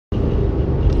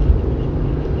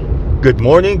Good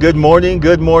morning, good morning,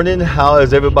 good morning. How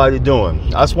is everybody doing?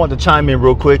 I just wanted to chime in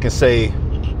real quick and say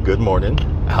good morning.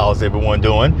 How's everyone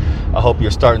doing? I hope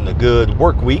you're starting a good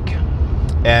work week.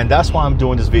 And that's why I'm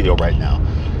doing this video right now.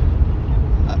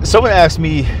 Someone asked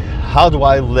me, how do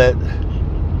I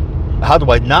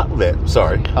not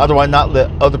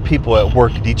let other people at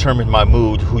work determine my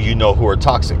mood who are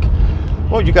toxic?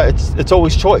 Well, it's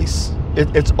always choice.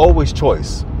 It's always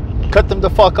choice. Cut them the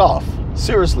fuck off.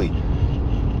 Seriously.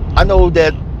 I know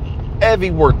that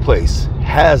every workplace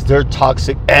has their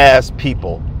toxic ass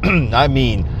people. I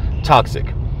mean, toxic.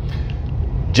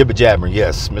 Jibber jabbering,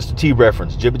 yes, Mr. T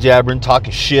reference. Jibber jabbering,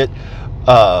 talking shit.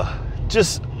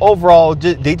 Just overall,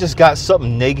 they just got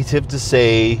something negative to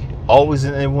say. Always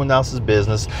in everyone else's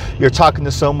business. You're talking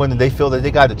to someone and they feel that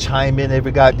they got to chime in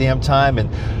every goddamn time. And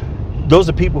those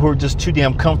are people who are just too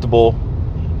damn comfortable,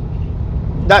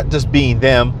 not just being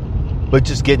them, but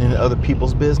just getting into other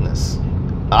people's business.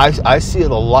 I see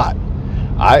it a lot.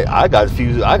 I got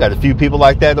a few people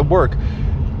like that at work.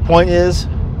 Point is,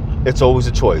 it's always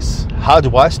a choice. How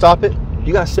do I stop it?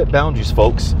 You got to set boundaries,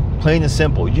 folks. Plain and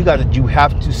simple. You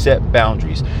have to set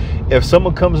boundaries. If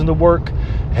someone comes into work,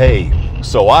 hey,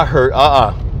 so I heard,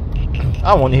 I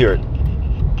don't want to hear it.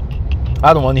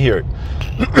 I don't want to hear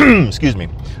it. Excuse me.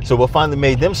 So what finally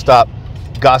made them stop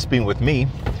gossiping with me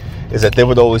is that they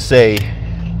would always say,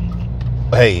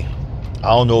 hey,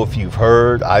 I don't know if you've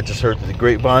heard. I just heard the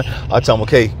grapevine. I tell them,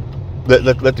 okay,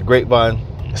 let the grapevine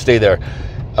stay there.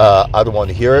 I don't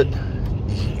want to hear it.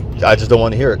 I just don't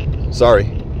want to hear it. Sorry.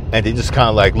 And they just kind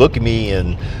of like look at me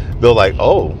and they're like,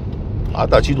 oh, I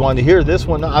thought you'd want to hear this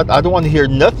one. I don't want to hear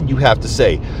nothing you have to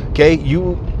say. Okay,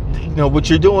 you know what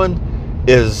you're doing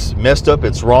is messed up.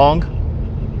 It's wrong.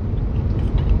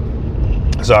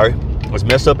 Sorry, it's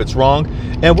messed up. It's wrong.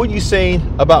 And what are you saying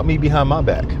about me behind my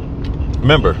back?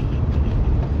 Remember,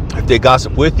 if they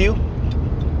gossip with you,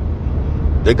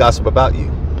 they gossip about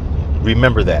you.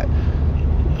 Remember that.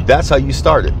 That's how you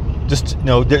started. Just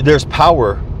there's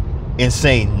power in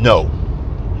saying no.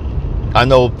 I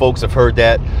know folks have heard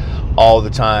that all the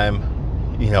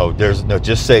time. There's no,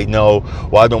 just say no.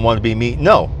 Well, I don't want to be mean.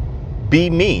 No, be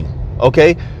mean.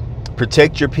 Okay,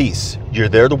 protect your peace. You're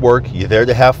there to work. You're there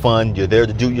to have fun. You're there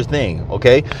to do your thing.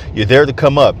 Okay, you're there to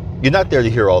come up. You're not there to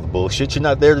hear all the bullshit. You're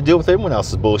not there to deal with everyone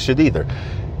else's bullshit either.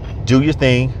 Do your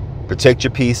thing. Protect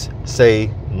your peace. Say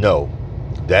no.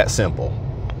 That simple.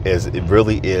 It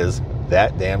really is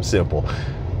that damn simple.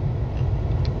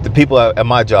 The people at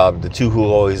my job, the two who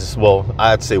always, well,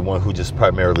 I'd say one who just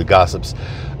primarily gossips,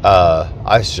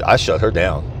 I shut her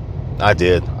down. I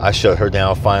did. I shut her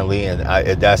down finally,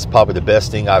 and that's probably the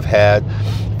best thing I've had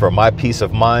for my peace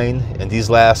of mind in these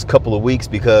last couple of weeks,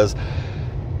 because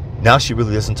now she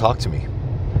really doesn't talk to me.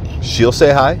 She'll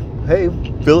say hi. Hey,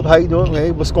 Philip, how you doing?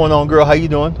 Hey, what's going on, girl? How you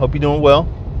doing? Hope you're doing well.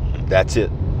 That's it.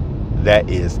 That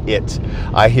is it.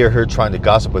 I hear her trying to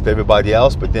gossip with everybody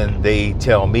else, but then they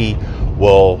tell me,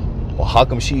 well, how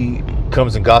come she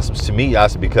comes and gossips to me? I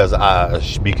said, because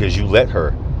you let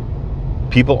her.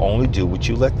 People only do what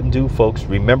you let them do, folks.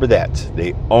 Remember that.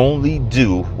 They only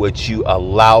do what you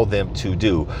allow them to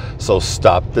do. So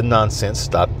stop the nonsense,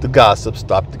 stop the gossip,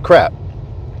 stop the crap.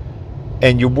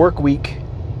 And your work week,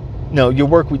 your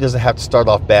work week doesn't have to start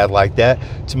off bad like that.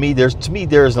 To me,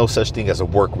 there is no such thing as a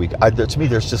work week. To me,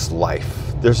 there's just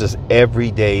life. There's just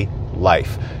everyday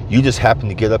life. You just happen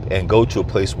to get up and go to a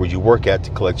place where you work at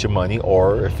to collect your money,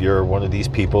 or if you're one of these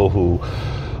people who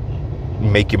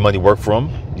make your money work for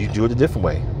them, you do it a different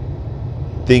way.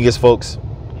 Thing is, folks,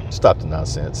 stop the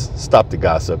nonsense. Stop the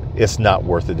gossip. It's not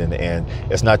worth it in the end.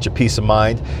 It's not your peace of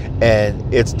mind.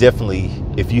 And it's definitely,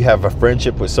 if you have a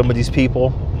friendship with some of these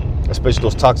people, especially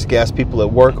those toxic ass people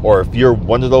at work, or if you're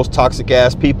one of those toxic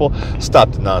ass people,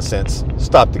 stop the nonsense.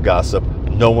 Stop the gossip.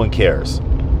 No one cares.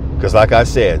 Because like I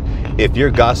said, if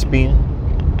you're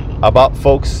gossiping about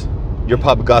folks, you're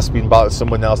probably gossiping about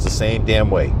someone else the same damn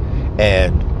way.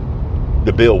 And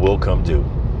the bill will come due.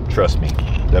 Trust me,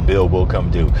 the bill will come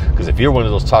due. Because if you're one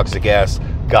of those toxic ass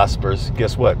gossipers,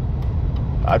 guess what?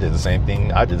 I did the same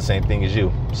thing. I did the same thing as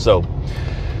you. So,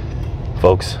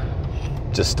 folks,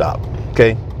 just stop.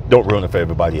 Okay? Don't ruin it for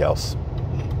everybody else.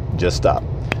 Just stop.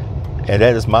 And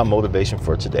that is my motivation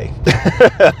for today.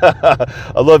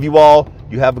 I love you all.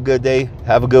 You have a good day.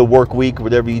 Have a good work week,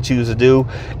 whatever you choose to do.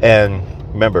 And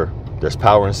remember, there's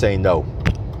power in saying no.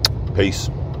 Peace.